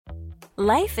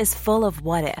Life is full of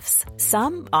what-ifs.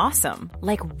 Some awesome,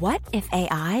 like what if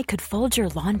AI could fold your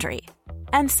laundry?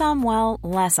 And some, well,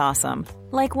 less awesome,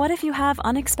 like what if you have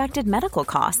unexpected medical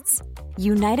costs?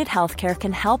 United Healthcare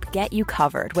can help get you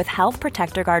covered with Health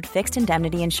Protector Guard fixed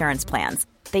indemnity insurance plans.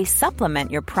 They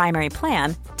supplement your primary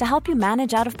plan to help you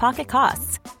manage out-of-pocket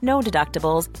costs. No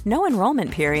deductibles, no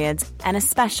enrollment periods, and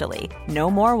especially no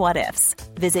more what-ifs.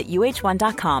 Visit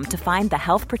uh1.com to find the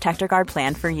Health Protector Guard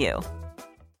plan for you.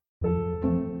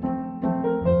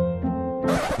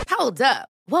 Hold up.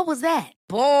 What was that?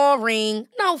 Boring.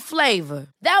 No flavor.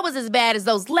 That was as bad as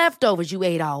those leftovers you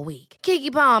ate all week.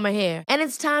 Keke Palmer here. And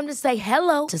it's time to say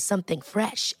hello to something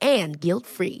fresh and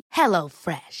guilt-free. Hello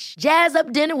Fresh. Jazz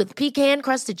up dinner with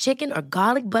pecan-crusted chicken or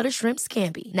garlic butter shrimp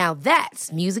scampi. Now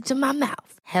that's music to my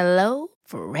mouth. Hello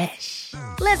Fresh.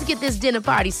 Let's get this dinner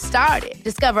party started.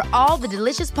 Discover all the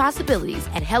delicious possibilities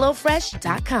at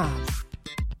hellofresh.com.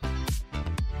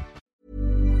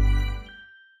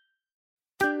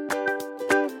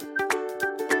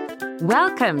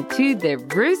 Welcome to the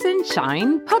Rus and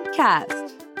Shine podcast,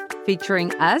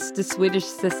 featuring us, the Swedish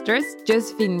sisters,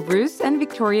 Josephine Rus and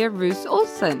Victoria Rus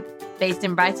Olsen. Based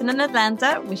in Brighton and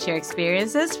Atlanta, we share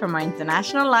experiences from our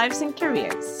international lives and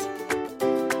careers.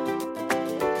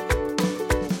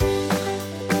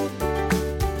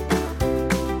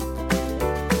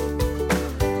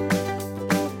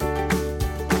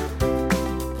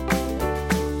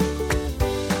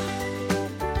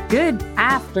 Good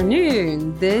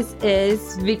afternoon. This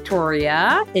is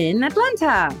Victoria in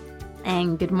Atlanta.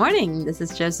 And good morning. This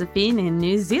is Josephine in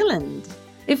New Zealand.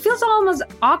 It feels almost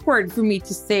awkward for me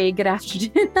to say good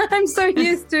afternoon. I'm so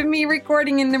used to me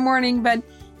recording in the morning, but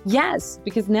yes,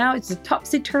 because now it's a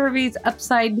topsy-turvy, it's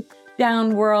upside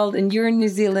down world, and you're in New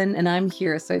Zealand and I'm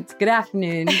here, so it's good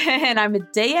afternoon. And I'm a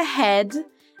day ahead,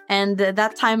 and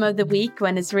that time of the week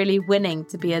when it's really winning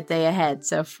to be a day ahead.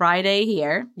 So Friday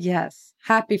here. Yes.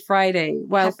 Happy Friday.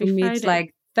 Well, Happy for me, Friday. it's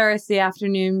like Thursday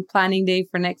afternoon, planning day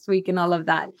for next week and all of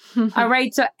that. All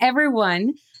right. So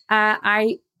everyone,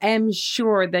 I am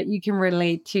sure that you can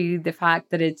relate to the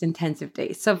fact that it's intensive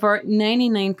days. So for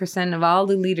 99% of all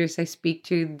the leaders I speak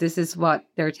to, this is what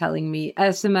they're telling me.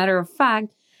 As a matter of fact,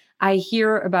 I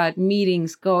hear about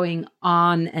meetings going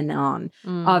on and on,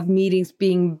 of meetings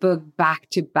being booked back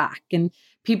to back, and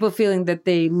people feeling that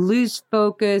they lose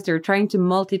focus or trying to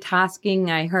multitasking.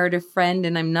 I heard a friend,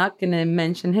 and I'm not going to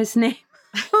mention his name,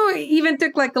 who even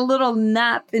took like a little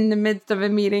nap in the midst of a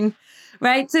meeting,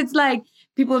 right? So it's like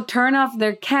people turn off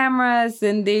their cameras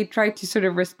and they try to sort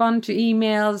of respond to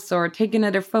emails or take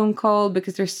another phone call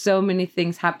because there's so many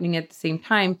things happening at the same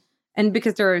time. And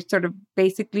because they're sort of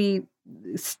basically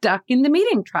stuck in the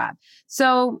meeting trap.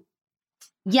 So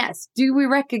yes, do we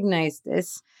recognize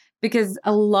this? Because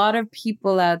a lot of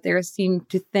people out there seem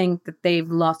to think that they've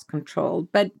lost control,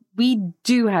 but we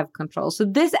do have control. So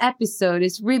this episode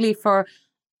is really for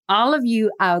all of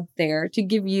you out there to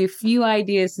give you a few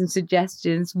ideas and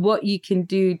suggestions what you can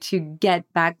do to get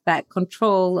back that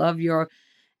control of your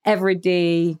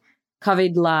everyday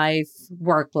COVID life,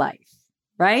 work life.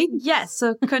 Right? Yes.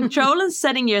 So control and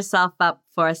setting yourself up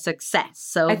for success.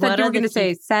 So I thought you were going to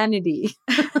say sanity.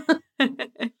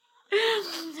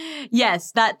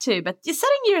 Yes, that too. But you're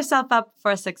setting yourself up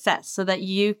for success so that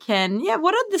you can,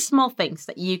 what are the small things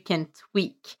that you can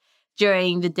tweak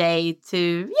during the day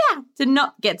to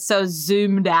not get so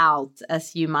zoomed out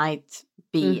as you might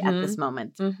be at this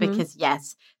moment? Because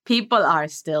yes, people are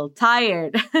still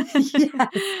tired. Yes.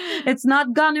 It's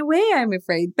not gone away, I'm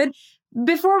afraid. But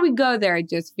before we go there,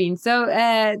 Josephine, so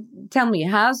tell me,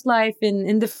 how's life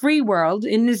in the free world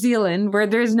in New Zealand where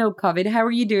there's no COVID? How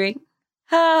are you doing?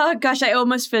 Oh, gosh, I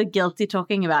almost feel guilty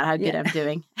talking about how good I'm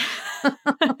doing.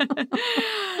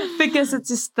 Because it's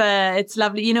just, it's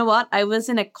lovely. You know what? I was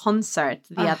in a concert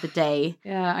the other day.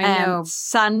 Yeah, I know.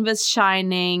 Sun was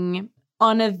shining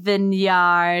on a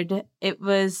vineyard. It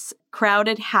was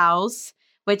Crowded House,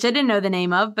 which I didn't know the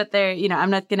name of, but I'm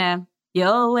not going to. You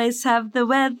always have the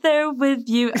weather with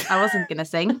you. I wasn't going to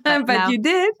sing. But you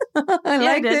did. I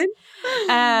liked it.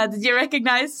 Did you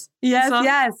recognize? Yes,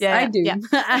 I do. Yeah.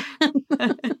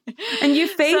 And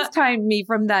you FaceTimed me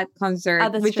from that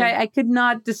concert, which I could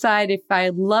not decide if I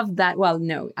loved that. Well,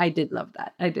 no, I did love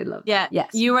that. Yeah,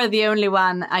 yes. You were the only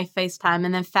one I FaceTime,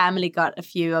 and then family got a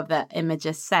few of the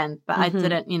images sent, but I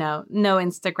didn't, no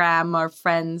Instagram or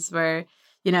friends were,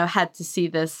 had to see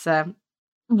this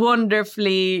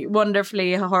wonderfully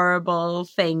horrible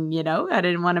thing, I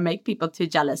didn't want to make people too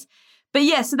jealous. But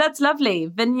yeah, so that's lovely.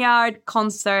 Vineyard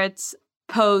concerts,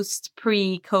 post,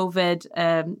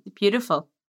 pre-COVID, beautiful.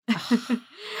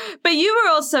 But you were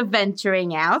also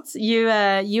venturing out. You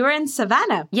were in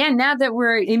Savannah. Yeah, now that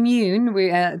we're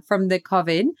immune from the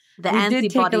COVID, The we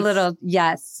antibodies. did take a little.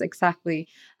 Yes, exactly.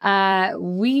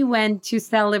 We went to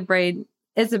celebrate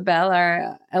Isabel,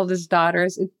 our eldest daughter.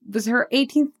 It was her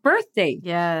 18th birthday.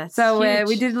 Yeah. So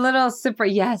we did a little super.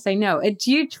 Yes, I know. It's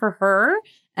huge for her.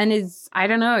 And I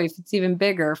don't know if it's even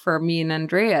bigger for me and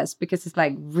Andreas, because it's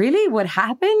like, really, what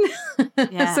happened?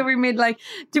 Yeah. So we made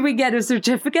do we get a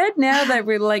certificate now that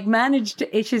we managed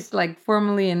to, she's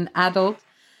formally an adult.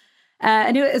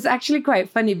 And it was actually quite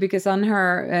funny because on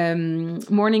her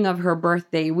morning of her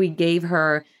birthday, we gave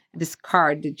her this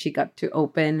card that she got to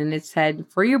open, and it said,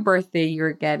 for your birthday,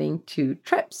 you're getting 2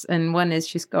 trips. And one is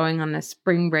she's going on a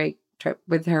spring break trip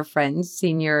with her friends,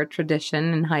 senior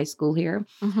tradition in high school here.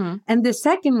 Mm-hmm. And the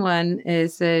second one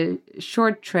is a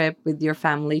short trip with your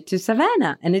family to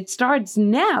Savannah, and it starts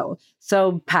now.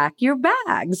 So pack your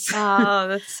bags. Oh,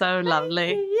 that's so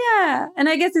lovely. Yeah. And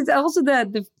I guess it's also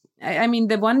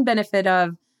the one benefit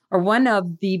of, or one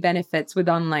of the benefits with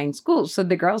online schools. So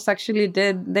the girls actually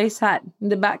they sat in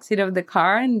the backseat of the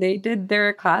car and they did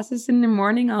their classes in the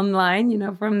morning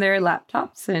online, from their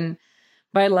laptops, and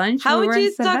by lunch. How we would were in you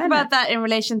talk Savannah. about that in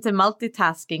relation to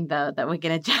multitasking, though, that we're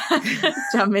going to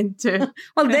jump into?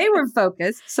 Well, they were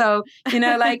focused. So,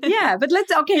 yeah, but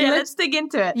let's dig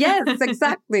into it. Yes,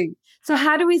 exactly. So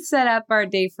how do we set up our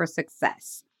day for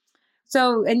success?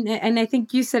 So, and I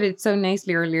think you said it so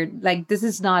nicely earlier, this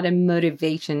is not a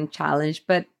motivation challenge,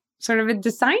 but sort of a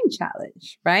design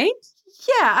challenge, right?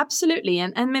 Yeah, absolutely.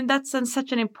 And I mean, that's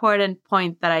such an important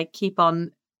point that I keep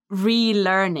on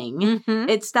relearning. Mm-hmm.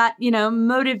 It's that,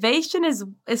 motivation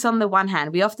is on the one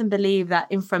hand. We often believe that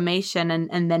information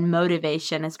and then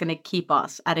motivation is going to keep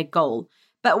us at a goal.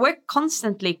 But we're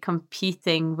constantly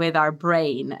competing with our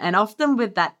brain, and often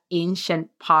with that ancient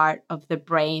part of the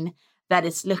brain that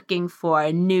is looking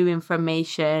for new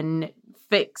information,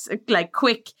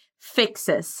 quick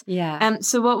fixes. Yeah.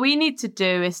 So what we need to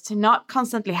do is to not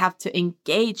constantly have to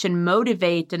engage and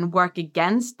motivate and work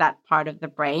against that part of the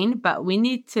brain, but we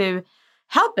need to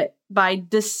help it by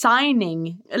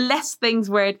designing less things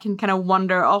where it can kind of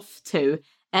wander off to,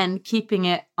 and keeping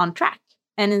it on track.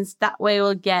 And in that way,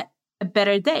 we'll get a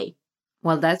better day.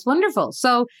 Well, that's wonderful.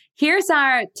 So here's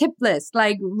our tip list,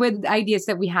 with ideas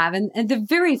that we have. And the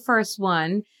very first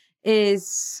one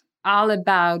is all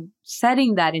about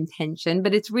setting that intention,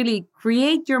 but it's really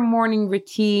create your morning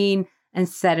routine and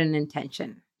set an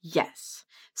intention. Yes.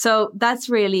 So that's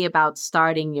really about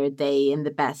starting your day in the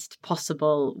best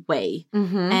possible way.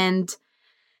 Mm-hmm. And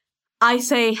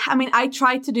I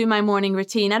try to do my morning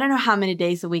routine. I don't know how many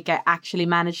days a week I actually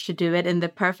manage to do it in the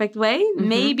perfect way. Mm-hmm.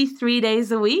 Maybe 3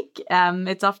 days a week.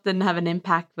 It's often have an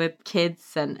impact with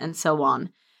kids and so on.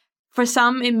 For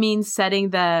some, it means setting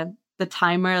the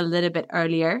timer a little bit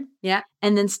earlier. Yeah.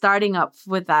 And then starting up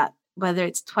with that, whether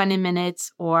it's 20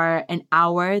 minutes or an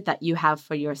hour that you have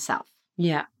for yourself.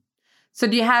 Yeah. So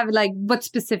do you have what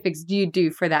specifics do you do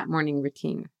for that morning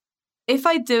routine? If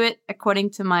I do it according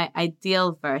to my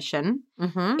ideal version,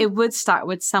 Mm-hmm. it would start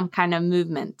with some kind of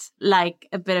movement, like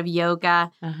a bit of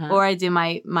yoga, Uh-huh. or I do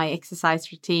my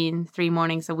exercise routine 3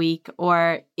 mornings a week,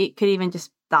 or it could even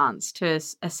just dance to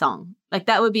a song.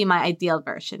 That would be my ideal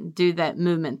version, do the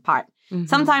movement part. Mm-hmm.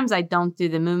 Sometimes I don't do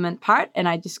the movement part and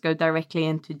I just go directly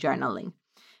into journaling.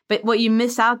 But what you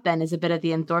miss out then is a bit of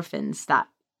the endorphins that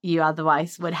you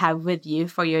otherwise would have with you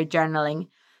for your journaling.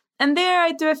 And there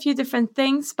I do a few different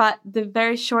things, but the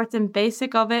very short and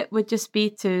basic of it would just be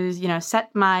to,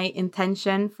 set my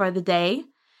intention for the day,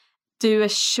 do a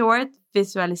short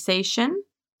visualization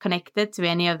connected to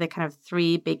any of the kind of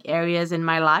 3 big areas in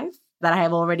my life that I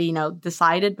have already,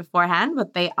 decided beforehand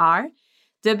what they are.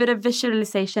 Do a bit of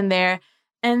visualization there.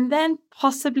 And then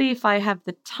possibly if I have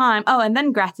the time, and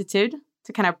then gratitude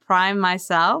to kind of prime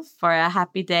myself for a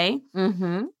happy day.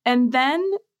 Mm-hmm. And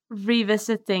then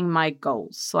revisiting my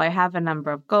goals. So I have a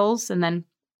number of goals, and then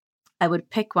I would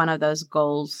pick one of those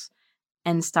goals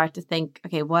and start to think,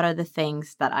 okay, what are the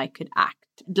things that I could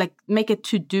make a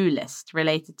to-do list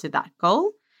related to that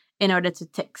goal in order to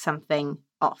tick something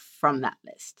off from that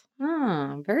list.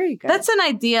 Oh, very good. That's an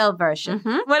ideal version.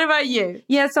 Mm-hmm. What about you?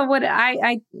 Yeah, so what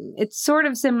it's sort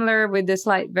of similar with a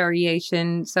slight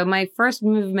variation. So my first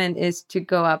movement is to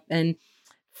go up and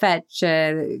fetch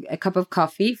a cup of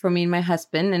coffee for me and my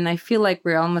husband. And I feel like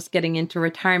we're almost getting into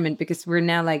retirement because we're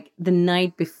now the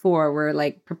night before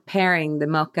we're preparing the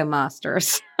mocha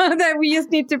masters that we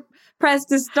just need to press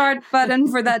the start button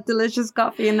for that delicious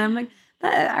coffee. And I'm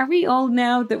Are we old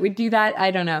now that we do that?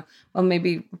 I don't know. Well,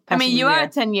 maybe. I mean, you are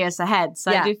 10 years ahead,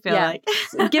 so I do feel like.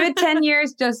 Give it 10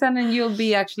 years, Josan, and you'll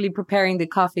be actually preparing the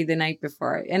coffee the night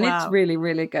before. And it's really,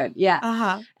 really good.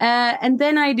 Yeah. And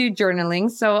then I do journaling.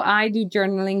 So I do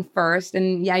journaling first.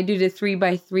 And I do the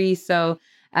 3x3. So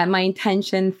my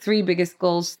intention, 3 biggest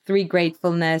goals, 3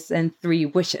 gratefulness, and 3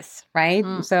 wishes, right?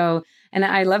 So, and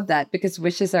I love that because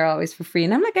wishes are always for free.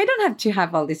 And I'm like, I don't have to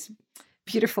have all this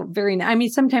beautiful, I mean,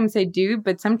 sometimes I do,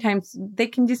 but sometimes they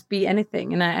can just be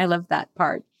anything. And I love that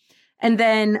part. And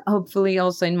then hopefully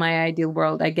also in my ideal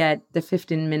world, I get the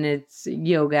 15 minutes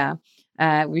yoga,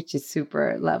 which is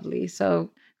super lovely.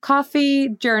 So coffee,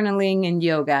 journaling, and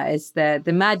yoga is the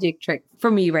magic trick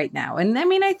for me right now. And I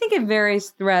mean, I think it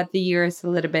varies throughout the years a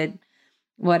little bit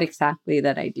what exactly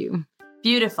that I do.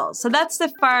 Beautiful. So that's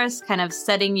the first kind of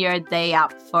setting your day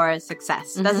up for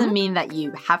success. Doesn't mean that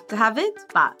you have to have it,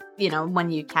 but,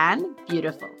 when you can,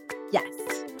 beautiful. Yes.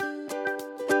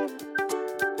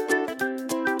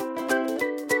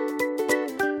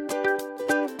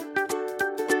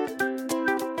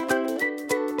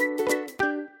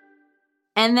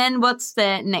 And then what's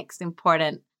the next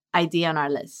important idea on our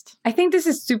list? I think this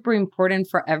is super important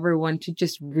for everyone to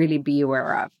just really be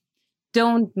aware of.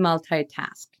 Don't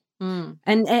multitask.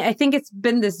 And I think it's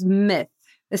been this myth,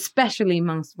 especially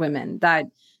amongst women, that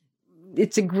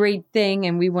it's a great thing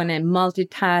and we want to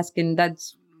multitask and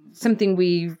that's something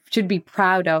we should be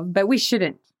proud of, but we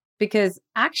shouldn't, because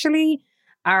actually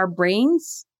our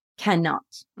brains cannot.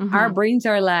 Our brains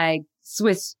are like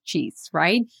Swiss cheese,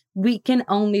 right? We can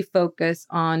only focus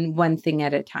on one thing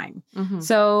at a time.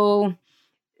 So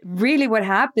really what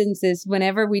happens is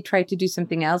whenever we try to do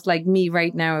something else, like me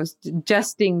right now is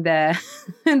adjusting the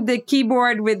the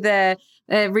keyboard with the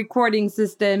recording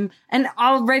system, and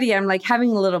already I'm like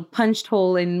having a little punched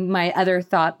hole in my other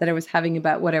thought that I was having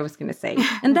about what I was going to say.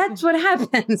 And that's what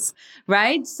happens,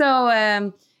 right?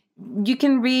 So you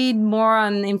can read more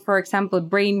on, for example,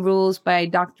 Brain Rules by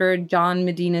Dr. John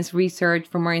Medina's research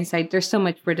for more insight. There's so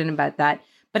much written about that.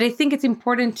 But I think it's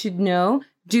important to know,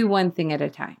 do one thing at a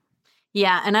time.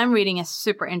 Yeah, and I'm reading a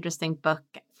super interesting book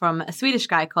from a Swedish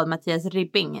guy called Mattias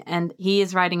Ribbing, and he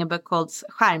is writing a book called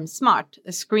Skärmsmart,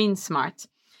 Screen Smart.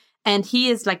 And he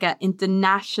is like an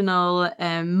international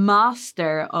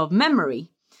master of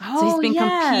memory. So he's been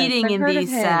competing in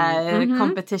these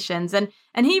competitions. And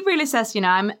he really says,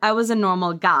 I was a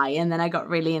normal guy, and then I got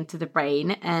really into the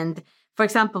brain. And for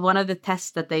example, one of the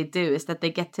tests that they do is that they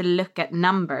get to look at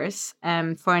numbers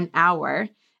for an hour.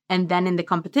 And then in the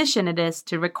competition, it is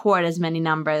to record as many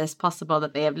numbers as possible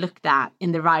that they have looked at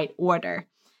in the right order.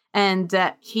 And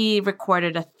he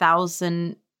recorded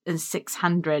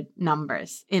 1,600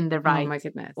 numbers in the right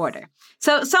order.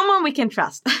 So someone we can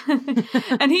trust.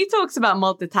 And he talks about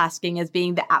multitasking as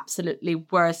being the absolutely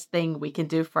worst thing we can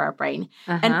do for our brain.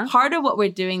 And part of what we're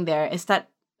doing there is that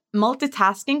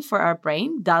multitasking for our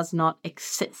brain does not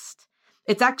exist.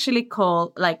 It's actually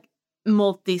called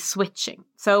multi-switching.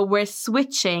 So we're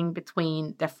switching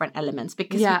between different elements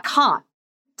because we can't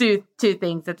do 2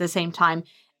 things at the same time.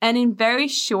 And in very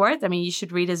short, I mean, you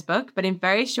should read his book, but in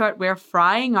very short, we're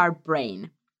frying our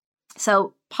brain.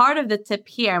 So part of the tip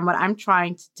here and what I'm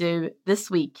trying to do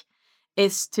this week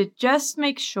is to just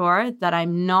make sure that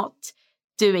I'm not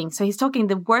doing. So he's talking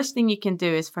the worst thing you can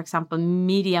do is, for example,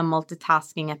 media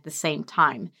multitasking at the same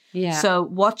time. Yeah. So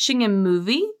watching a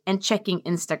movie and checking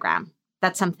Instagram.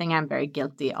 That's something I'm very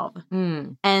guilty of.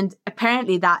 And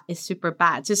apparently that is super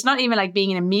bad. So it's not even like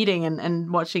being in a meeting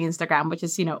and watching Instagram, which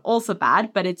is, also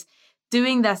bad, but it's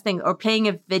doing that thing or playing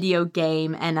a video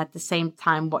game and at the same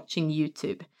time watching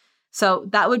YouTube. So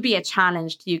that would be a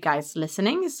challenge to you guys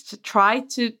listening, is to try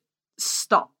to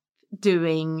stop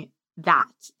doing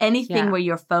that. Anything where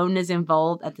your phone is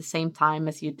involved at the same time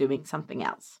as you're doing something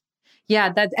else.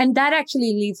 Yeah, that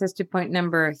actually leads us to point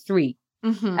number 3.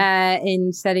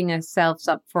 In setting ourselves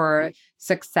up for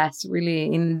success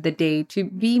really in the day, to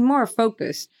be more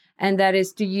focused, and that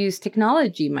is to use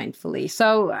technology mindfully.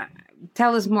 So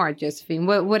tell us more, Josephine.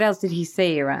 What else did he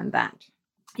say around that?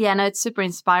 Yeah, no, it's super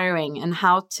inspiring, and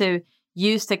how to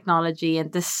use technology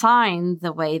and design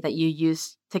the way that you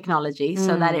use technology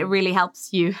so that it really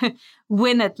helps you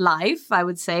win at life, I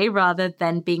would say, rather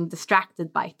than being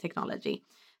distracted by technology.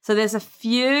 So there's a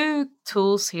few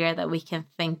tools here that we can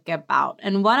think about.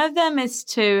 And one of them is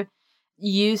to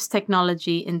use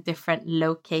technology in different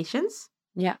locations.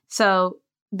 Yeah. So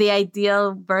the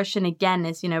ideal version, again,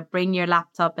 is, bring your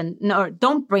laptop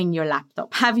don't bring your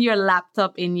laptop. Have your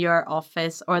laptop in your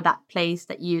office or that place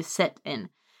that you sit in.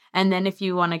 And then if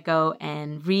you want to go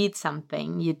and read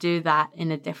something, you do that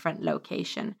in a different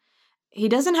location. he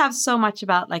doesn't have so much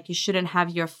about like you shouldn't have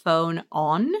your phone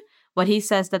on. What he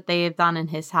says that they have done in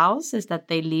his house is that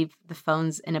they leave the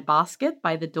phones in a basket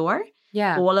by the door.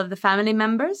 Yeah. All of the family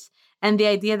members. And the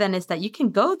idea then is that you can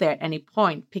go there at any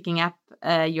point, picking up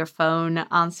your phone,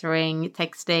 answering,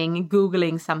 texting,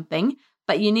 Googling something,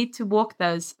 but you need to walk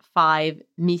those 5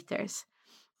 meters.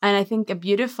 And I think a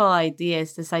beautiful idea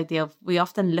is this idea of we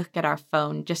often look at our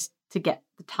phone just to get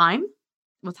the time.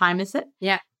 What time is it?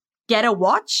 Yeah. Get a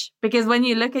watch, because when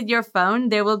you look at your phone,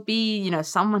 there will be, you know,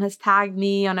 someone has tagged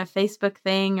me on a Facebook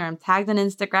thing or I'm tagged on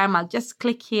Instagram. I'll just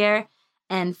click here.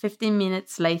 And 15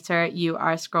 minutes later, you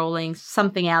are scrolling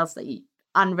something else that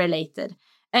unrelated.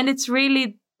 And it's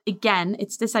really, again,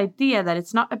 it's this idea that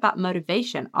it's not about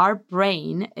motivation. Our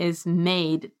brain is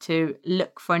made to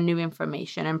look for new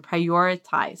information and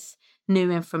prioritize new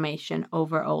information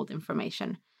over old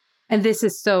information. And this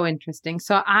is so interesting.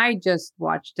 So I just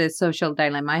watched The Social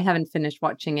Dilemma. I haven't finished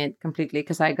watching it completely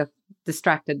because I got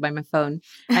distracted by my phone.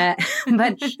 But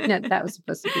no, that was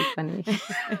supposed to be funny.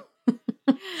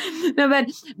 No,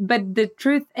 but the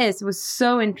truth is, it was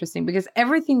so interesting because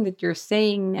everything that you're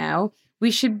saying now, we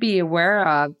should be aware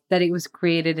of that it was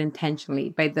created intentionally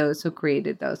by those who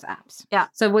created those apps. Yeah.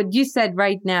 So what you said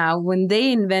right now, when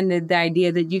they invented the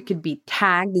idea that you could be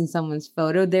tagged in someone's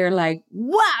photo, they're like,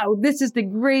 wow, this is the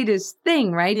greatest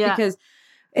thing, right? Yeah. Because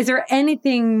is there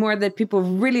anything more that people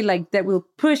really like that will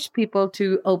push people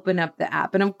to open up the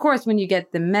app? And of course, when you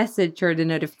get the message or the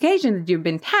notification that you've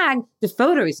been tagged, the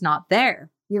photo is not there.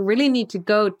 You really need to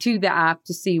go to the app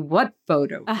to see what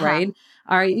photo, right?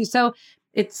 Are you? So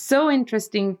it's so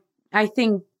interesting, I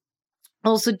think,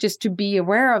 also just to be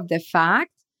aware of the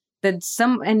fact that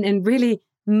and really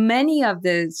many of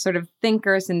the sort of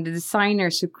thinkers and the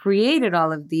designers who created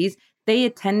all of these, they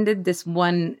attended this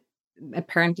one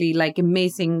apparently like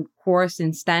amazing course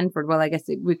in Stanford. Well, I guess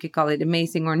we could call it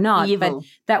amazing or not, but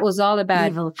that was all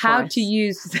about how to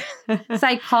use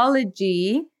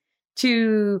psychology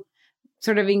to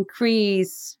sort of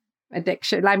increase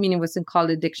addiction. I mean, it wasn't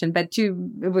called addiction, but it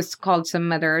was called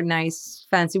some other nice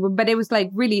fancy word. But it was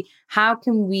like, really, how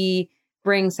can we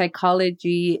bring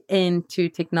psychology into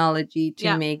technology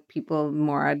to make people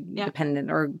more dependent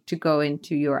or to go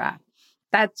into your app?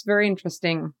 That's very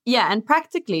interesting. Yeah, and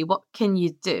practically, what can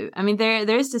you do? I mean,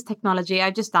 there is this technology. I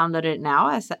just downloaded it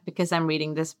now because I'm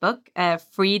reading this book.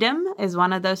 Freedom is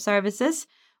one of those services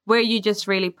where you just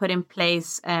really put in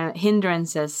place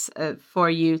hindrances for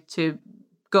you to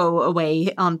go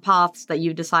away on paths that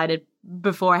you've decided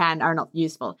beforehand are not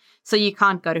useful. So you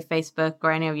can't go to Facebook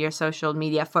or any of your social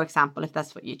media, for example, if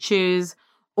that's what you choose,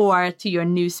 or to your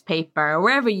newspaper or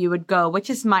wherever you would go, which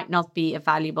just might not be a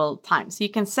valuable time. So you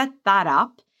can set that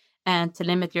up and to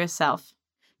limit yourself.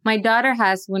 My daughter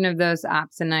has one of those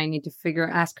apps and I need to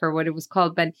ask her what it was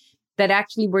called, but that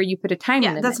actually where you put a time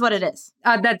limit. Yeah, that's what it is.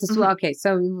 That's okay.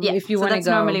 So if you want to go, that's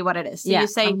normally what it is. So you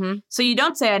say, so you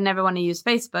don't say I never want to use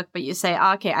Facebook, but you say,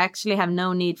 okay, I actually have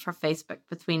no need for Facebook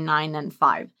between 9 and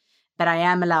 5, but I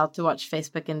am allowed to watch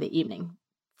Facebook in the evening,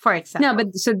 for example. No,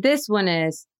 but so this one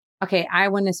is, okay, I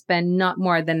want to spend not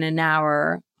more than an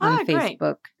hour on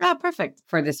Facebook. Oh, perfect.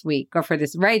 For this week or for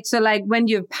this, right? So like when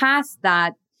you've passed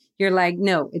that, you're like,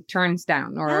 no, it turns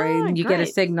down or you get a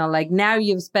signal like now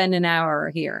you've spent an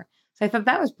hour here. So I thought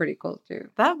that was pretty cool too.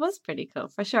 That was pretty cool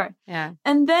for sure. Yeah.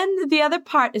 And then the other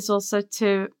part is also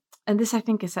and this I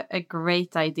think is a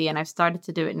great idea and I've started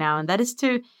to do it now, and that is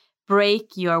to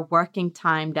break your working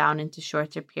time down into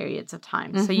shorter periods of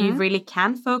time. So you really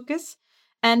can focus.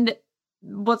 And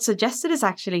what's suggested is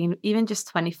actually even just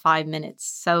 25 minutes.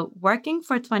 So working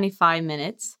for 25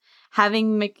 minutes,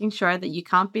 making sure that you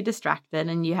can't be distracted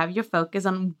and you have your focus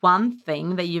on one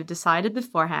thing that you've decided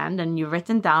beforehand and you've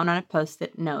written down on a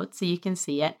Post-it note so you can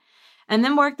see it. And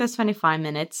then work those 25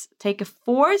 minutes, take a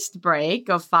forced break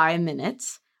of 5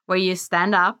 minutes where you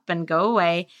stand up and go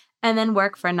away and then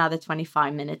work for another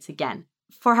 25 minutes again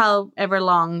for however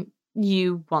long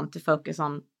you want to focus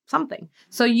on something.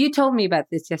 So you told me about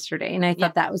this yesterday and I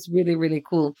thought that was really, really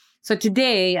cool. So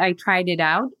today I tried it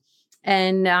out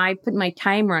and I put my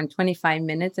timer on 25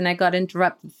 minutes and I got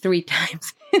interrupted 3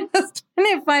 times in those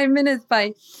 25 minutes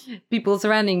by people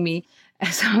surrounding me.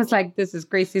 So I was like, this is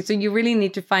crazy. So you really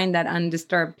need to find that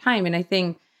undisturbed time. And I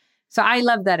think, so I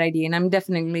love that idea and I'm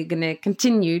definitely going to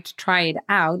continue to try it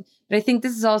out. But I think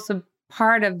this is also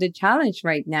part of the challenge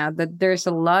right now, that there's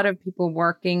a lot of people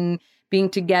working, being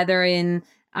together in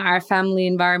our family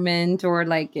environment or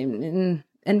like and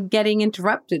getting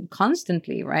interrupted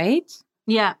constantly, right?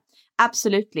 Yeah,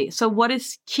 absolutely. So what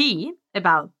is key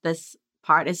about this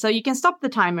part is so you can stop the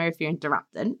timer if you're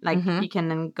interrupted, like you can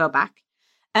then go back.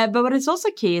 But what is also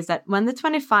key is that when the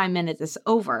 25 minutes is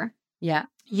over, Yeah.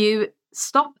 You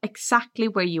stop exactly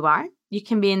where you are. You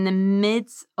can be in the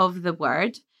midst of the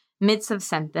word, midst of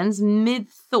sentence,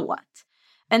 mid-thought.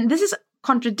 And this is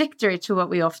contradictory to what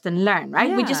we often learn,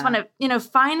 right? We just want to,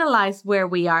 finalize where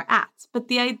we are at. But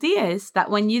the idea is that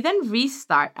when you then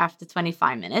restart after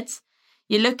 25 minutes,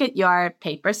 you look at your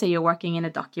paper, say you're working in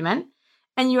a document,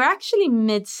 and you're actually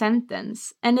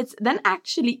mid-sentence. And it's then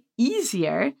actually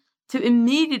easier to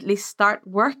immediately start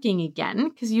working again,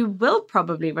 because you will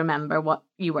probably remember what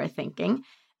you were thinking.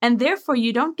 And therefore,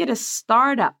 you don't get a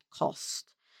startup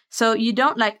cost. So you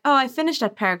don't I finished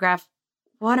that paragraph.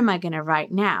 What am I going to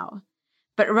write now?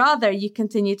 But rather, you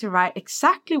continue to write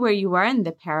exactly where you were in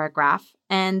the paragraph.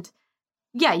 And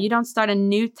you don't start a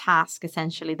new task,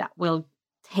 essentially, that will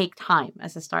take time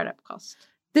as a startup cost.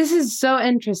 This is so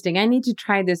interesting. I need to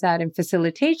try this out in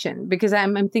facilitation, because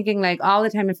I'm thinking all the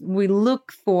time, if we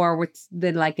look for what's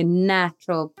a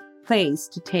natural place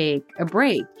to take a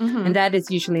break, and that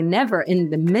is usually never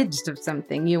in the midst of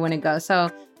something you want to go. So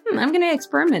I'm going to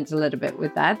experiment a little bit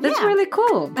with that. That's really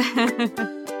cool.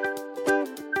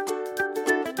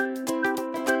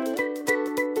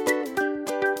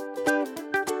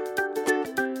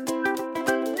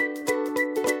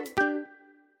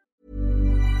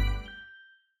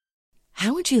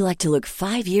 How would you like to look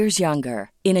 5 years younger?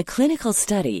 In a clinical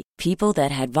study, people that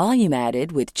had volume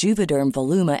added with Juvederm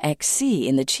Voluma XC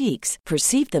in the cheeks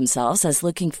perceived themselves as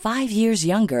looking 5 years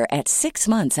younger at 6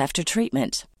 months after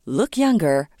treatment. Look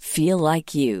younger, feel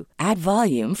like you. Add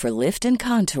volume for lift and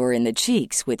contour in the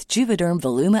cheeks with Juvederm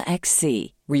Voluma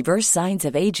XC. Reverse signs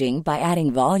of aging by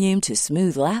adding volume to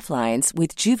smooth laugh lines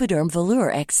with Juvederm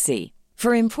Volure XC.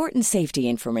 For important safety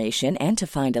information and to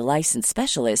find a licensed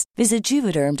specialist, visit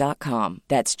Juvederm.com.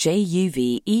 That's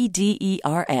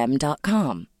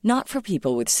JUVEDERM.com. Not for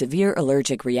people with severe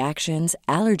allergic reactions,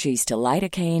 allergies to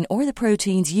lidocaine, or the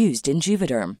proteins used in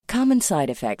Juvederm. Common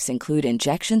side effects include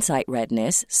injection site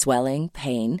redness, swelling,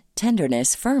 pain,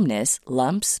 tenderness, firmness,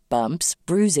 lumps, bumps,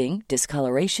 bruising,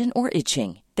 discoloration, or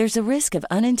itching. There's a risk of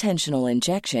unintentional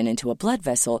injection into a blood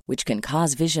vessel, which can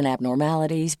cause vision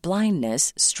abnormalities,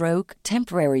 blindness, stroke,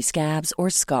 temporary scabs,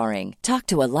 or scarring. Talk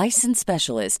to a licensed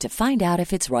specialist to find out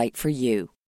if it's right for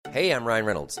you. Hey, I'm Ryan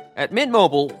Reynolds. At Mint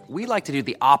Mobile, we like to do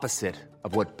the opposite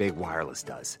of what Big Wireless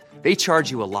does. They charge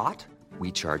you a lot,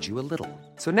 we charge you a little.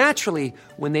 So naturally,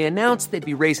 when they announced they'd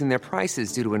be raising their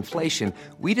prices due to inflation,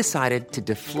 we decided to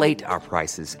deflate our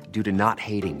prices due to not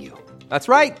hating you. That's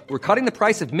right. We're cutting the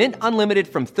price of Mint Unlimited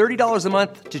from $30 a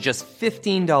month to just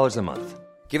 $15 a month.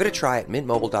 Give it a try at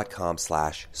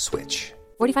mintmobile.com/switch.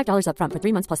 $45 up front for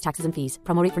 3 months plus taxes and fees.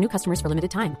 Promo rate for new customers for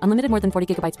limited time. Unlimited more than 40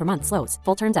 gigabytes per month. Slows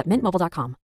full terms at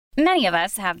mintmobile.com. Many of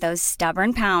us have those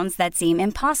stubborn pounds that seem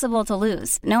impossible to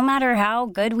lose, no matter how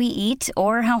good we eat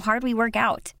or how hard we work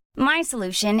out. My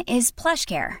solution is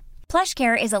PlushCare.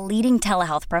 PlushCare is a leading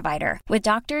telehealth provider with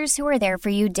doctors who are there for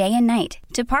you day and night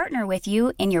to partner with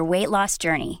you in your weight loss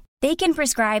journey. They can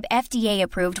prescribe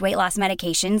FDA-approved weight loss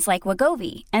medications like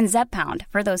Wegovy and Zepbound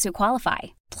for those who qualify.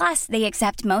 Plus, they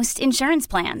accept most insurance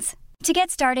plans. To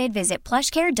get started, visit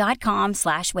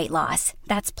plushcare.com/weightloss.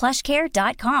 That's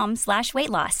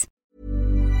plushcare.com/weightloss.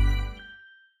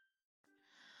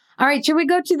 All right, should we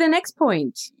go to the next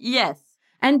point? Yes.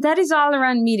 And that is all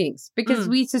around meetings, because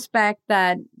we suspect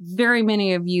that very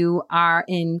many of you are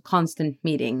in constant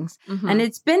meetings. And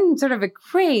it's been sort of a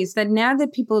craze that now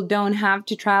that people don't have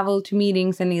to travel to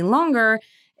meetings any longer,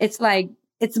 it's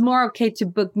more okay to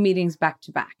book meetings back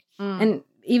to back. And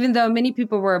even though many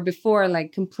people were before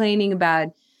complaining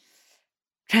about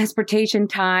transportation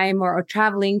time or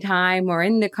traveling time or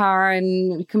in the car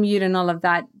and commute and all of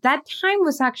that, that time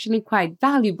was actually quite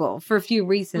valuable for a few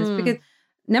reasons. Because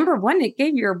number one, it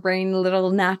gave your brain a little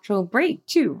natural break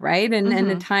too, right? And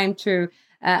a time to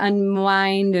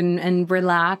unwind and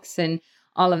relax and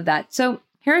all of that. So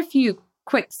here are a few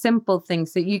quick, simple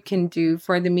things that you can do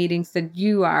for the meetings that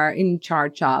you are in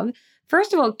charge of.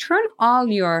 First of all, turn all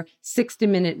your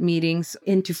 60-minute meetings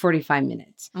into 45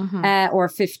 minutes or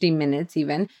 50 minutes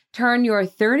even. Turn your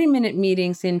 30-minute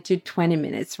meetings into 20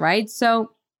 minutes, right?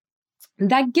 So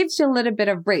that gives you a little bit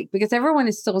of break, because everyone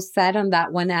is still set on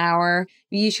that 1 hour.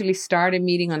 We usually start a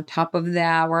meeting on top of the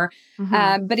hour,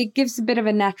 but it gives a bit of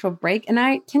a natural break. And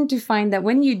I tend to find that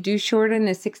when you do shorten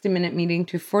a 60-minute meeting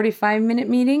to 45-minute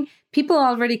meeting, people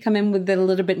already come in with a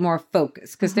little bit more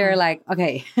focus, because they're like,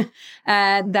 okay,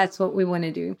 that's what we want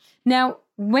to do. Now,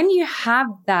 when you have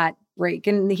that break,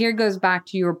 and here goes back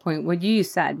to your point, what you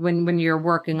said, when you're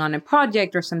working on a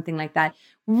project or something like that,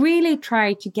 really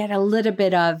try to get a little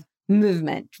bit of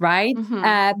movement, right?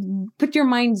 Put your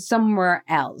mind somewhere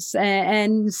else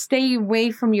and stay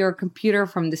away from your computer,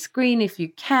 from the screen if you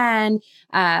can.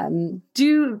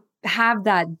 Do have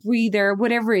that breather,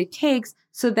 whatever it takes,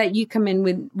 so that you come in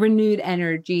with renewed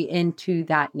energy into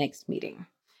that next meeting.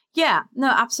 Yeah, no,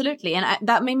 absolutely. And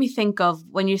that made me think of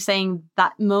when you're saying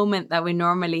that moment that we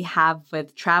normally have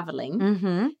with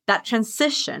traveling, that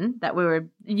transition that we were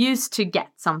used to get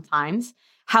sometimes,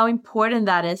 how important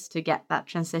that is to get that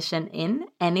transition in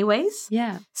anyways.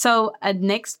 Yeah. So a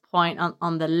next point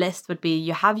on the list would be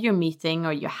you have your meeting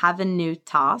or you have a new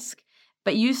task,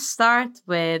 but you start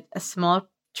with a small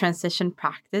transition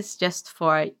practice just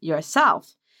for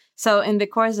yourself. So in the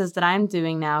courses that I'm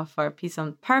doing now for Peace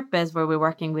on Purpose, where we're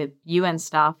working with UN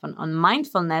staff on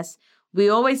mindfulness, we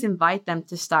always invite them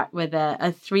to start with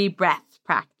a 3 breath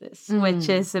practice, which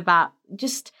is about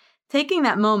just taking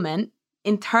that moment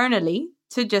internally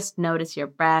to just notice your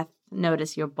breath,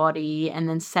 notice your body, and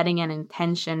then setting an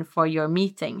intention for your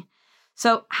meeting.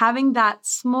 So having that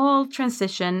small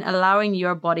transition, allowing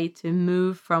your body to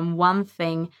move from one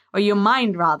thing, or your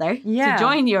mind rather, to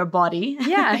join your body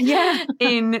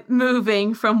in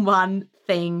moving from one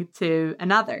thing to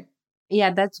another.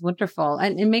 Yeah, that's wonderful.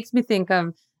 And it makes me think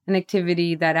of an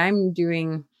activity that I'm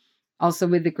doing also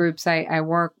with the groups I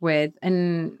work with.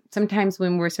 And sometimes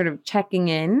when we're sort of checking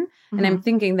in, and I'm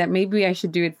thinking that maybe I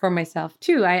should do it for myself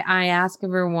too, I ask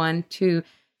everyone to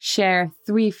share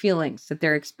 3 feelings that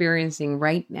they're experiencing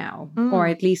right now, or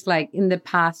at least like in the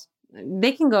past.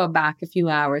 They can go back a few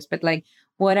hours, but like,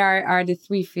 what are the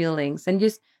 3 feelings? And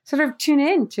just sort of tune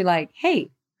in to like, hey,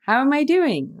 how am I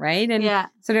doing? Right. And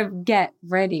sort of get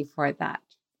ready for that.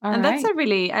 That's a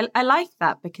really, I like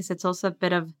that, because it's also a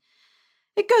bit of,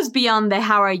 it goes beyond the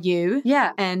how are you?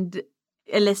 Yeah. And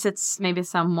elicits maybe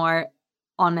some more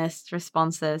honest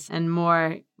responses and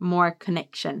more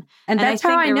connection. And that's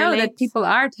how I know that people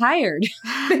are tired,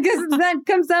 because that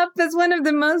comes up as one of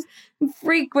the most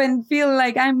frequent feel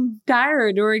like I'm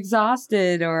tired or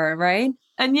exhausted, or right.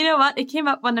 And you know what? It came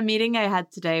up on a meeting I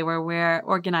had today where we're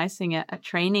organizing a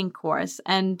training course,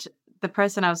 and the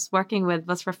person I was working with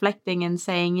was reflecting and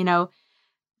saying, you know,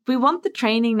 we want the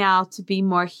training now to be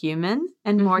more human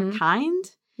and more kind.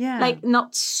 Yeah. Like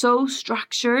not so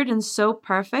structured and so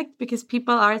perfect, because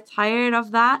people are tired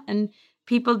of that, and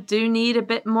people do need a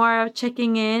bit more of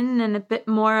checking in and a bit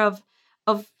more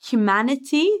of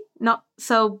humanity. Not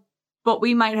so what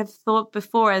we might have thought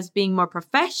before as being more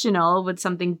professional with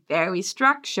something very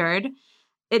structured.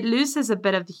 It loses a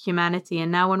bit of the humanity.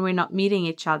 And now when we're not meeting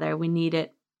each other, we need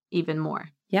it even more.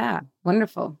 Yeah,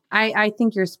 wonderful. I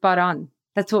think you're spot on.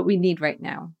 That's what we need right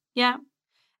now. Yeah.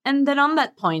 And then on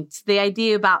that point, the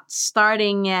idea about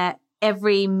starting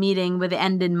every meeting with the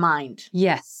end in mind.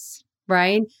 Yes,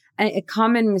 right? A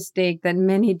common mistake that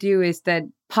many do is that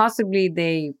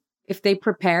possibly if they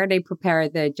prepare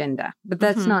the agenda, but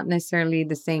that's not necessarily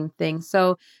the same thing.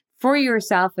 So for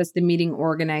yourself as the meeting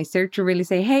organizer to really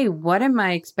say, hey, what am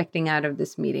I expecting out of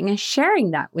this meeting? And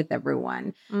sharing that with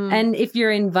everyone. And if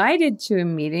you're invited to a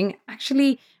meeting,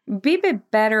 actually be a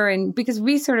bit better. And because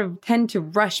we sort of tend to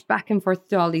rush back and forth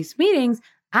to all these meetings,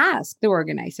 ask the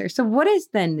organizer. So what is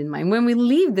then in mind? When we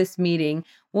leave this meeting,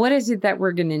 what is it that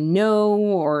we're going to know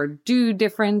or do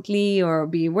differently or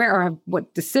be aware of,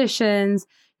 what decisions,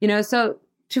 so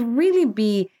to really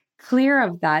be clear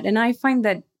of that. And I find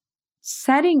that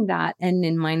setting that end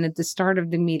in mind at the start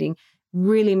of the meeting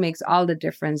really makes all the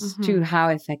difference to how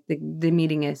effective the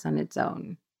meeting is on its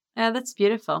own. Yeah, that's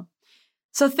beautiful.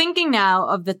 So thinking now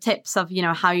of the tips of,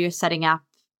 how you're setting up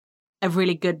a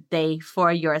really good day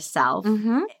for yourself.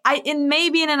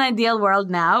 Maybe in an ideal world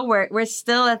now, we're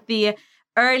still at the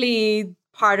early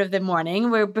part of the morning.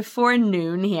 We're before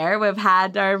noon here. We've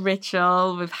had our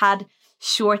ritual. We've had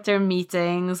shorter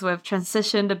meetings. We've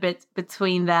transitioned a bit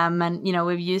between them, and,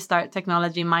 we've used our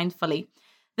technology mindfully.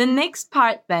 The next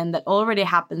part then that already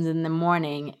happens in the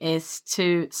morning is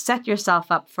to set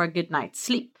yourself up for a good night's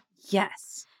sleep.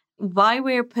 Yes. Why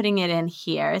we're putting it in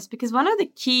here is because one of the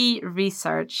key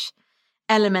research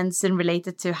elements in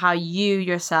related to how you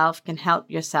yourself can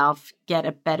help yourself get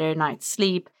a better night's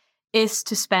sleep is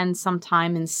to spend some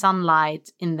time in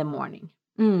sunlight in the morning.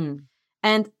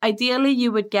 And ideally,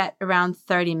 you would get around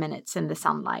 30 minutes in the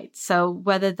sunlight. So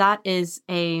whether that is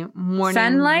a morning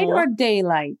sunlight walk, or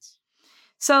daylight.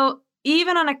 So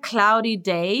even on a cloudy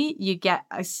day, you get,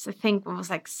 I think it was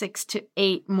like 6 to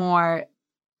 8 more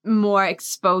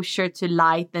exposure to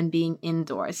light than being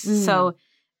indoors. So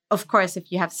of course,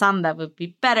 if you have sun, that would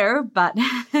be better, but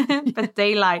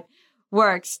daylight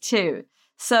works too.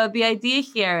 So the idea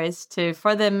here is I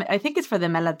think it's for the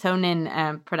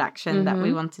melatonin production that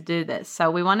we want to do this.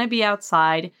 So we want to be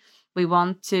outside. We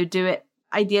want to do it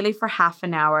ideally for half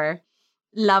an hour.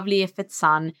 Lovely if it's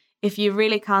sun. If you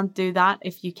really can't do that,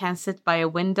 if you can sit by a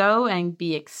window and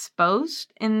be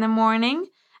exposed in the morning,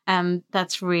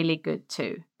 that's really good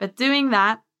too. But doing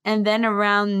that, and then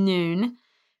around noon,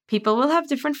 people will have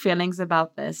different feelings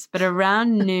about this, but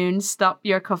around noon, stop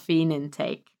your caffeine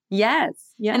intake. Yes.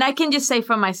 Yeah. And I can just say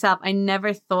for myself, I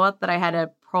never thought that I had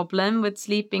a problem with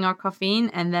sleeping or caffeine.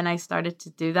 And then I started to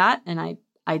do that, and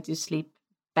I do sleep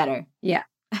better. Yeah.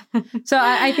 So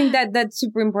I think that's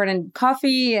super important.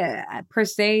 Coffee per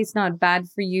se is not bad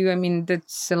for you. I mean,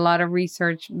 there's a lot of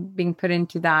research being put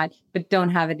into that, but don't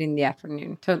have it in the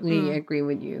afternoon. Totally agree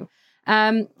with you.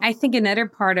 I think another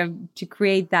part to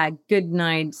create that good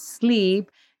night's sleep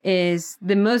is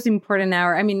the most important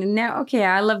hour. I mean, now, okay,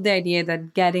 I love the idea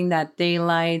that getting that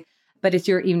daylight, but it's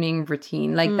your evening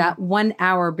routine, like that 1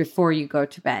 hour before you go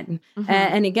to bed.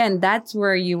 And again, that's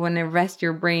where you want to rest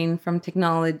your brain from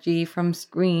technology, from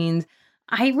screens.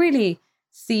 I really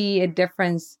see a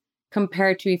difference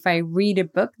compared to if I read a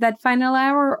book that final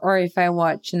hour or if I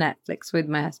watch Netflix with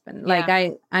my husband. Yeah.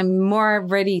 Like I'm more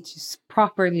ready to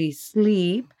properly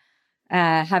sleep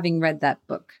having read that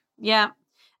book. Yeah.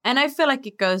 And I feel like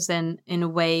it goes in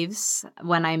waves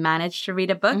when I manage to read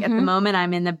a book. At the moment,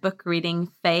 I'm in the book reading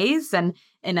phase and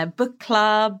in a book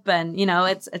club. And, you know,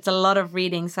 it's a lot of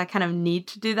reading. So I kind of need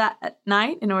to do that at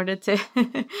night in order to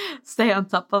stay on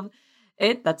top of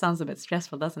it. That sounds a bit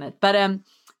stressful, doesn't it?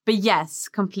 But yes,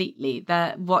 completely.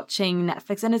 The watching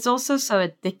Netflix. And it's also so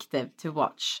addictive to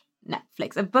watch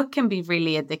Netflix. A book can be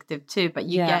really addictive too, but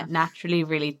you get naturally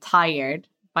really tired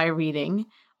by reading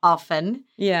often.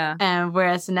 Yeah.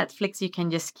 Whereas Netflix, you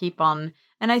can just keep on.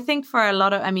 And I think for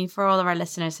for all of our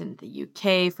listeners in the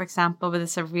UK, for example, where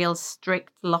there's a real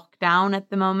strict lockdown at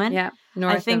the moment. Yeah.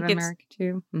 North of America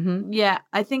too. Mm-hmm. Yeah.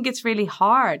 I think it's really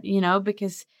hard, you know,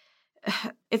 because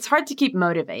it's hard to keep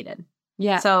motivated.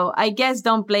 Yeah. So I guess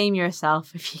don't blame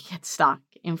yourself if you get stuck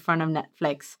in front of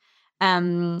Netflix.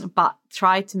 But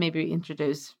try to maybe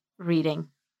introduce reading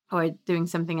or doing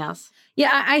something else. Yeah,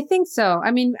 I think so.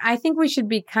 I mean, I think we should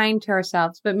be kind to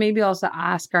ourselves, but maybe also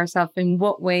ask ourselves, in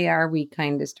what way are we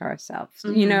kindest to ourselves?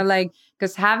 You know, like,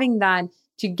 because having that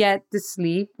to get the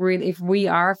sleep, really, if we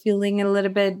are feeling a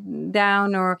little bit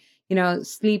down or, you know,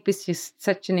 sleep is just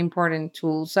such an important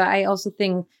tool. So I also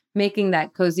think making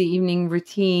that cozy evening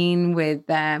routine with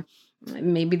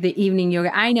maybe the evening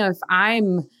yoga. I know if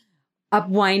I'm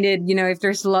upwinded, you know, if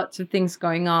there's lots of things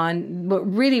going on, what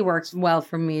really works well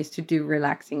for me is to do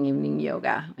relaxing evening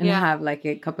yoga and have like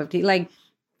a cup of tea, like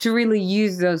to really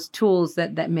use those tools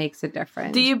that makes a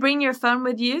difference. Do you bring your phone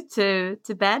with you to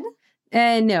bed?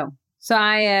 No. So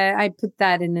I put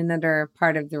that in another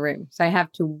part of the room. So I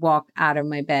have to walk out of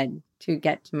my bed to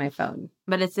get to my phone.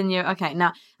 But it's in your, okay.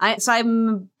 Now, I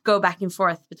go back and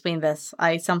forth between this.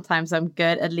 Sometimes I'm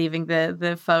good at leaving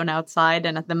the phone outside.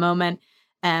 And at the moment,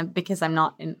 because I'm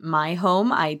not in my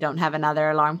home, I don't have another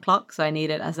alarm clock, so I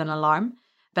need it as an alarm.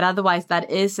 But otherwise,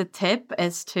 that is a tip,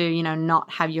 is to, you know,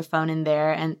 not have your phone in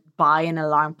there and buy an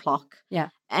alarm clock. Yeah.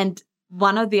 And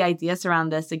one of the ideas around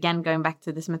this, again, going back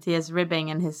to this Matthias Ribbing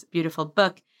and his beautiful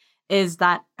book, is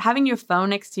that having your phone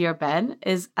next to your bed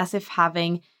is as if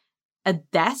having a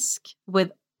desk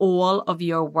with all of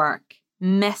your work,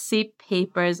 messy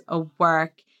papers of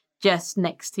work just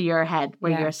next to your head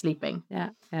where you're sleeping. Yeah.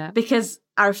 Because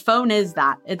our phone is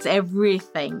that. It's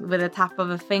everything. With a tap of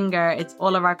a finger, it's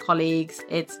all of our colleagues.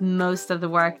 It's most of the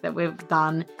work that we've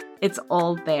done. It's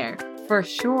all there. For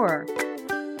sure.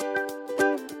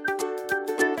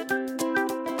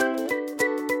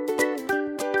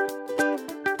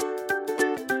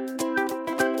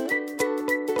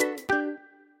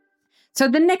 So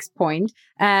the next point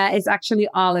is actually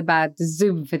all about the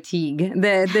Zoom fatigue,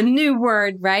 the new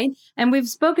word, right? And we've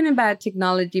spoken about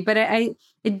technology, but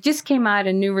it just came out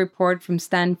a new report from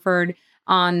Stanford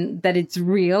on that it's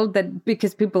real, that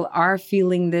because people are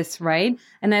feeling this, right?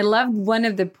 And I loved one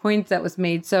of the points that was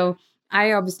made. So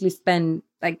I obviously spend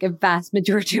like a vast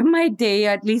majority of my day,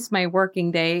 at least my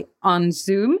working day, on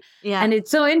Zoom. Yeah. And it's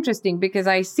so interesting because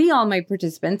I see all my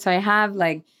participants. I have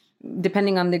like,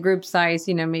 depending on the group size,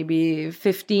 you know, maybe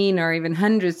 15 or even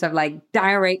hundreds of like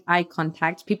direct eye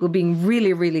contact, people being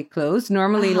really, really close.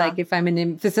 Normally, like if I'm in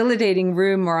a facilitating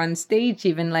room or on stage,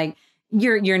 even like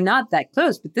you're not that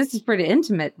close, but this is pretty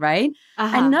intimate, right?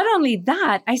 And not only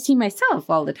that, I see myself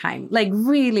all the time, like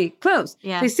really close.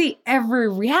 Yeah. I see every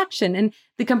reaction. And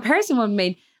the comparison was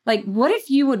made, like, what if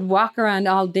you would walk around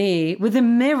all day with a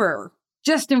mirror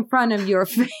just in front of your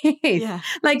face? Yeah.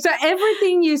 Like, so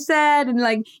everything you said, and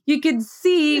like, you could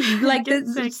see like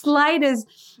the slightest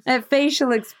a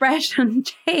facial expression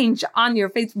change on your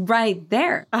face right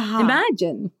there.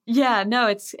 Imagine. Yeah, no,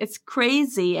 it's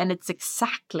crazy, and it's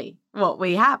exactly what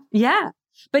we have. Yeah.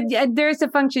 But there's a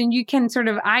function you can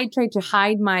I try to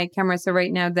hide my camera so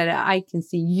right now that I can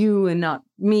see you and not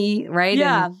me, right?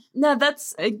 Yeah. And no,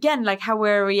 that's again like how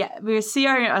we see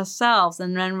ourselves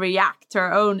and then react to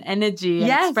our own energy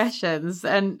and expressions.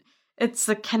 And it's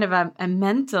a kind of a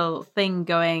mental thing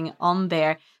going on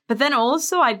there. But then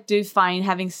also I do find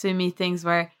having Zoom meetings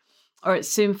or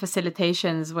Zoom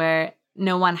facilitations where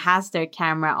no one has their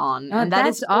camera on. And that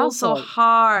is also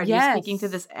hard. Yes. You're speaking to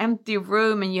this empty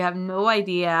room and you have no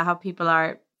idea how people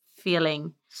are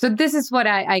feeling. So this is what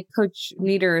I coach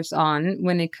leaders on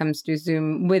when it comes to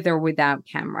Zoom, with or without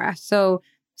camera. So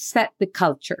set the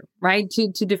culture, right?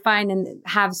 To define and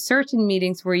have certain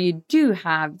meetings where you do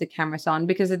have the cameras on,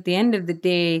 because at the end of the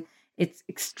day, it's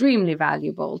extremely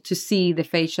valuable to see the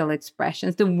facial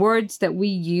expressions, the words that we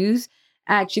use.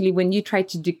 Actually, when you try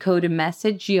to decode a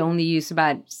message, you only use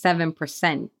about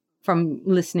 7% from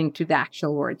listening to the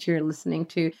actual words. You're listening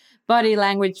to body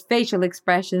language, facial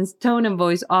expressions, tone of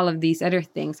voice. All of these other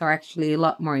things are actually a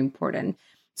lot more important.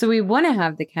 So we want to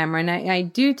have the camera. And I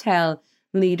do tell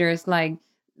leaders, like,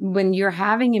 when you're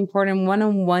having important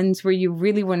one-on-ones where you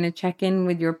really want to check in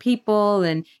with your people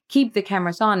and keep the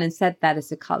cameras on and set that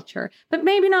as a culture. But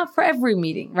maybe not for every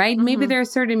meeting, right? Mm-hmm. Maybe there are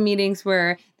certain meetings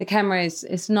where the camera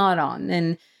is not on.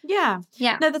 And yeah.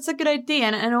 No, that's a good idea.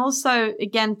 And also,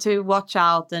 again, to watch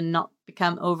out and not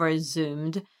become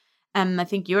over-zoomed. I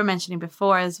think you were mentioning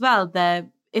before as well, that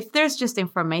if there's just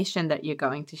information that you're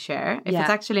going to share, if it's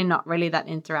actually not really that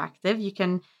interactive, you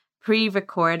can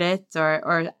pre-record it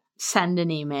or send an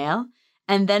email,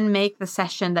 and then make the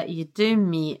session that you do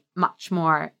meet much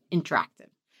more interactive.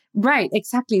 Right,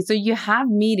 exactly. So you have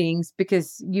meetings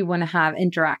because you want to have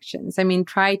interactions. I mean,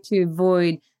 try to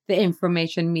avoid the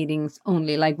information meetings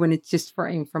only, like when it's just for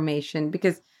information,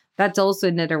 because that's also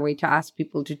another way to ask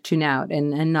people to tune out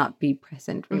and not be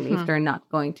present, really, if they're not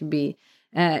going to be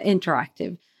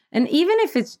interactive. And even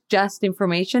if it's just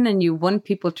information and you want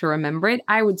people to remember it,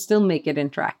 I would still make it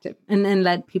interactive and then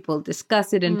let people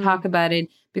discuss it and talk about it,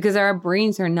 because our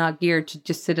brains are not geared to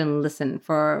just sit and listen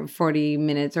for 40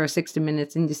 minutes or 60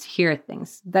 minutes and just hear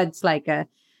things. That's like a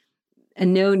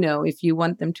no-no if you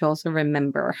want them to also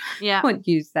remember what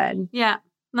you said. Yeah,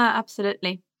 no,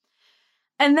 absolutely.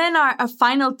 And then our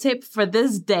final tip for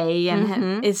this day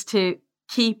is to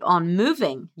keep on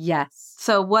moving. Yes.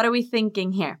 So what are we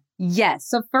thinking here? Yes.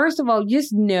 So first of all,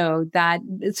 just know that,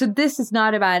 so this is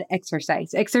not about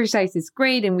exercise. Exercise is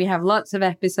great. And we have lots of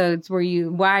episodes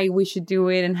why we should do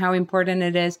it and how important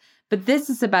it is. But this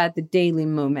is about the daily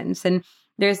moments. And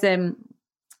there's a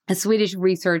Swedish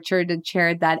researcher that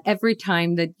shared that every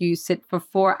time that you sit for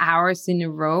 4 hours in a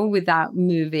row without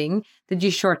moving, that you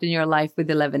shorten your life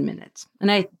with 11 minutes.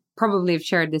 And I probably have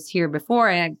shared this here before.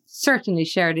 And I certainly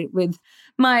shared it with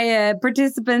my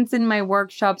participants in my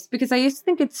workshops, because I just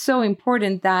think it's so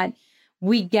important that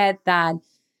we get that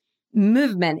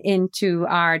movement into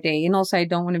our day. And also, I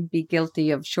don't want to be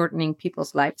guilty of shortening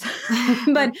people's lives,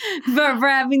 but for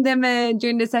having them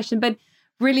during the session. But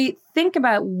really think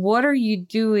about, what are you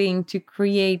doing to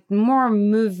create more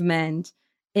movement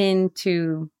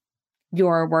into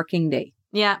your working day?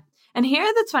 Yeah. And here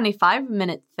the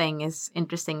 25-minute thing is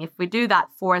interesting. If we do that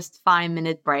forced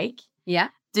 5-minute break,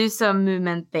 do some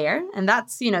movement there. And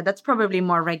that's probably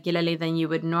more regularly than you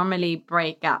would normally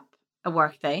break up a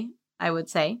workday, I would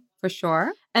say. For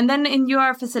sure. And then in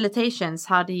your facilitations,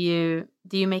 how do you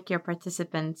make your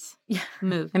participants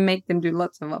move? And make them do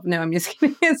lots of, no, I'm just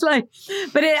kidding. It's like,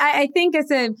 but I think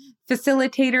as a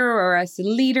facilitator or as a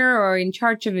leader or in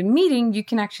charge of a meeting, you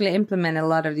can actually implement a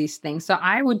lot of these things. So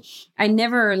I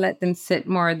never let them sit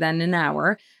more than an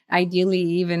hour, ideally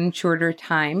even shorter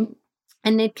time.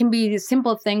 And it can be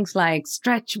simple things like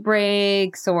stretch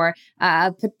breaks, or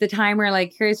put the timer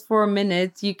like, here's 4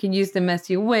 minutes. You can use them as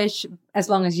you wish, as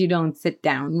long as you don't sit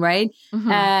down, right?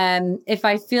 If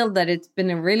I feel that it's been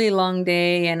a really long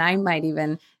day, and I might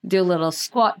even do a little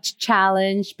squat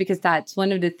challenge, because that's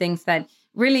one of the things that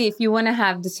really, if you want to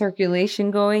have the circulation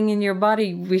going in your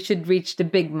body, we should reach the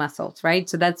big muscles, right?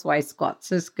 So that's why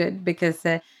squats is good, because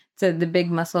it's the big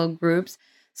muscle groups.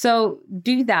 So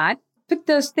do that. Put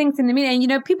those things in the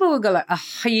meeting. And, people will go like,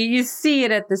 oh, you see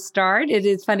it at the start. It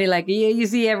is funny. Like you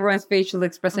see everyone's facial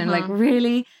expression, like,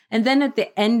 really? And then at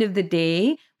the end of the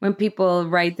day, when people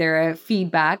write their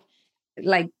feedback,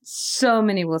 like so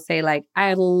many will say like,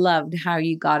 I loved how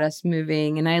you got us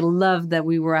moving. And I loved that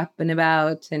we were up and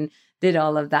about and did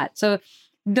all of that. So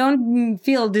don't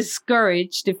feel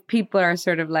discouraged if people are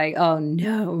sort of like, oh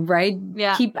no, right?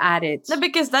 Yeah. Keep at it. No,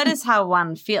 because that is how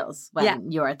one feels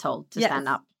when you are told to stand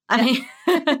up. I mean,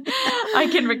 I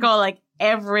can recall like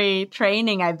every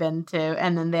training I've been to,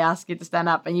 and then they ask you to stand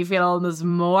up and you feel almost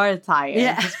more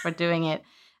tired just for doing it.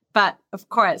 But of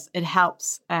course, it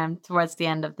helps towards the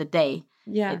end of the day.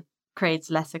 Yeah. It creates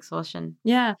less exhaustion.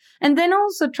 Yeah. And then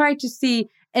also try to see,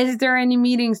 is there any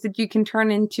meetings that you can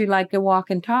turn into like a walk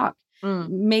and talk?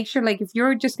 Make sure, like, if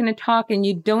you're just going to talk and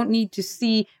you don't need to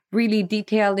see really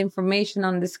detailed information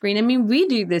on the screen. I mean, we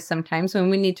do this sometimes when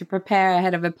we need to prepare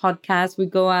ahead of a podcast. We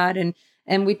go out and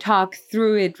we talk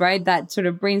through it, right? That sort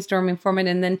of brainstorming format,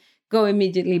 and then go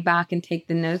immediately back and take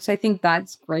the notes. I think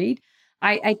that's great.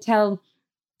 I tell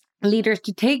leaders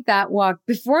to take that walk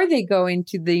before they go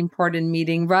into the important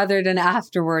meeting rather than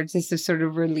afterwards as a sort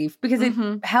of relief, because it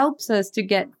helps us to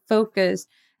get focused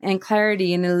and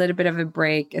clarity and a little bit of a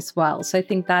break as well. So I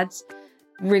think that's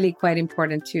really quite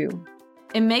important too.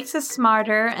 It makes us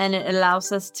smarter, and it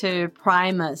allows us to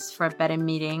prime us for a better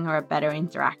meeting or a better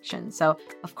interaction. So,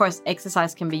 of course,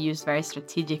 exercise can be used very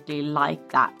strategically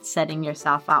like that, setting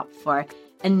yourself up for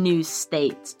a new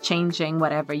state, changing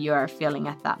whatever you are feeling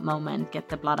at that moment, get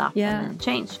the blood up and then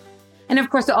change. And of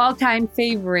course, the all-time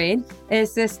favorite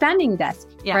is the standing desk,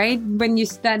 right? When you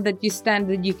stand, that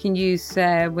you can use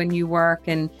when you work,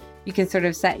 and you can sort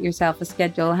of set yourself a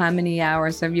schedule, how many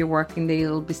hours of your working day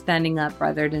you'll be standing up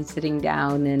rather than sitting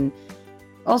down. And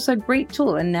also a great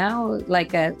tool. And now,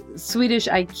 like a Swedish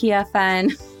IKEA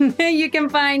fan, you can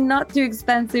find not too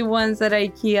expensive ones at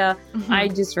IKEA. I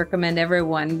just recommend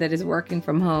everyone that is working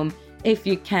from home, if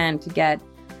you can, to get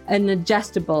an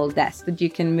adjustable desk that you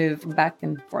can move back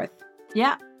and forth.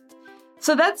 Yeah.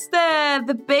 So that's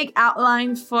the big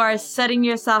outline for setting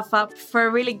yourself up for a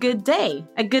really good day.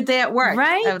 A good day at work,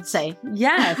 right? I would say.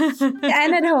 Yes. And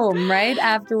at home, right?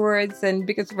 Afterwards. And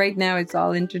because right now it's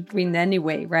all intertwined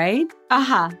anyway, right?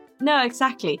 No,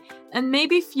 exactly. And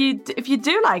maybe if you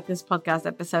do like this podcast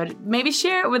episode, maybe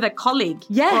share it with a colleague.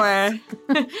 Yes.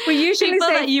 Or we usually people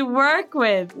say that you work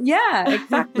with. Yeah,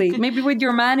 exactly. Maybe with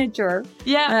your manager.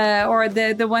 Yeah. Or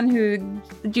the one who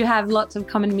you have lots of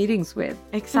common meetings with.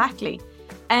 Exactly.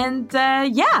 And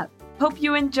hope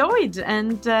you enjoyed,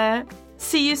 and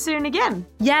see you soon again.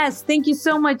 Yes, thank you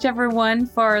so much, everyone,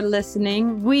 for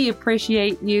listening. We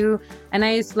appreciate you. And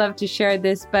I just love to share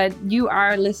this, but you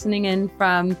are listening in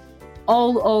from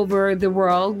all over the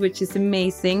world, which is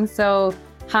amazing. So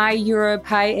hi, Europe,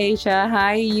 hi, Asia,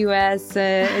 hi, US.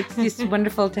 It's just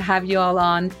wonderful to have you all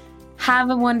on. Have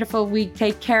a wonderful week.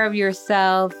 Take care of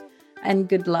yourself, and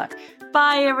good luck.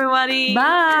 Bye, everybody.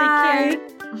 Bye.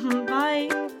 Take care. Bye.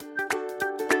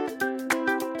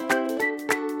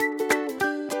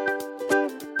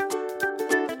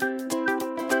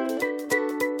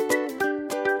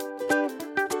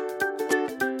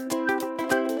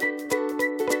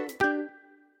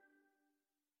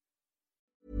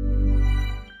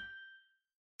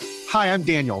 Hi, I'm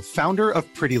Daniel, founder of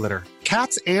Pretty Litter.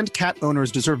 Cats and cat owners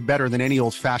deserve better than any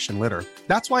old-fashioned litter.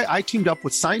 That's why I teamed up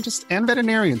with scientists and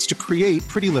veterinarians to create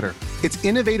Pretty Litter. Its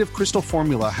innovative crystal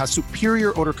formula has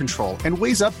superior odor control and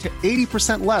weighs up to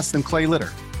 80% less than clay litter.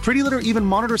 Pretty Litter even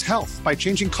monitors health by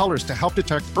changing colors to help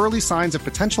detect early signs of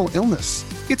potential illness.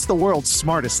 It's the world's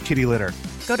smartest kitty litter.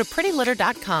 Go to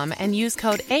prettylitter.com and use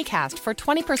code ACAST for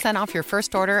 20% off your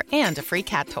first order and a free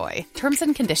cat toy. Terms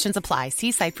and conditions apply.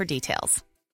 See site for details.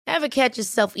 Ever catch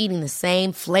yourself eating the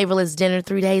same flavorless dinner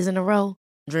 3 days in a row?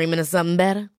 Dreaming of something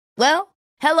better? Well,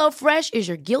 HelloFresh is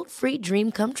your guilt-free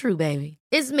dream come true, baby.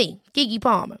 It's me, Keke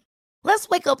Palmer. Let's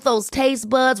wake up those taste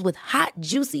buds with hot,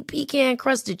 juicy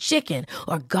pecan-crusted chicken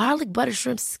or garlic butter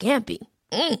shrimp scampi.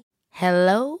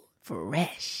 Hello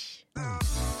Fresh.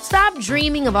 Stop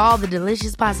dreaming of all the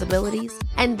delicious possibilities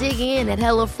and dig in at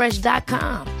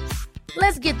HelloFresh.com.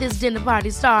 Let's get this dinner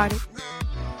party started.